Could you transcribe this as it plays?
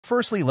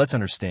Firstly, let's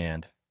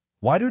understand,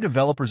 why do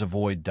developers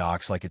avoid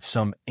docs like it's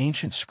some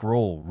ancient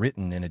scroll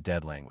written in a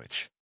dead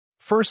language?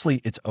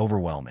 Firstly, it's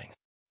overwhelming.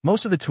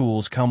 Most of the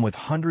tools come with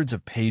hundreds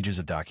of pages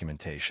of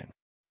documentation.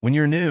 When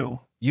you're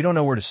new, you don't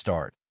know where to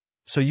start,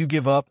 so you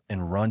give up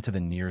and run to the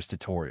nearest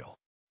tutorial.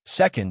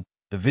 Second,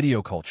 the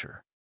video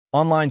culture.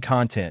 Online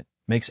content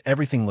makes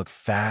everything look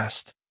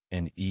fast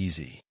and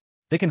easy.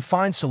 They can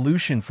find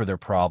solution for their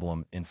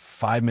problem in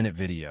 5-minute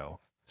video,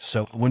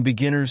 so when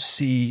beginners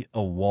see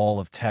a wall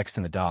of text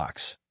in the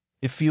docs,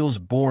 it feels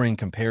boring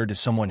compared to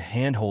someone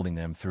hand-holding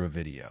them through a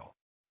video.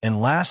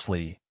 And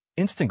lastly,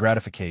 instant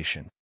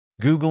gratification.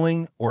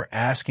 Googling or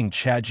asking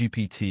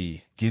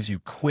ChatGPT gives you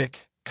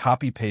quick,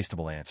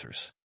 copy-pastable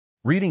answers.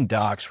 Reading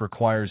docs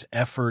requires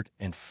effort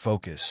and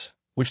focus,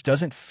 which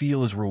doesn't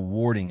feel as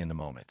rewarding in the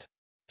moment.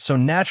 So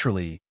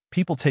naturally,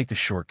 people take the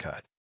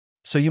shortcut.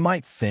 So you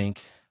might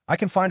think, I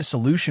can find a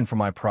solution for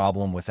my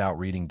problem without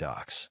reading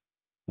docs.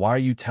 Why are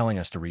you telling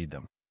us to read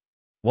them?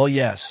 Well,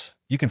 yes,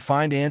 you can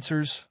find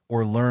answers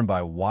or learn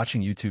by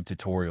watching YouTube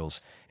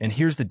tutorials, and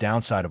here's the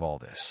downside of all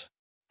this.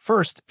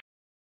 First,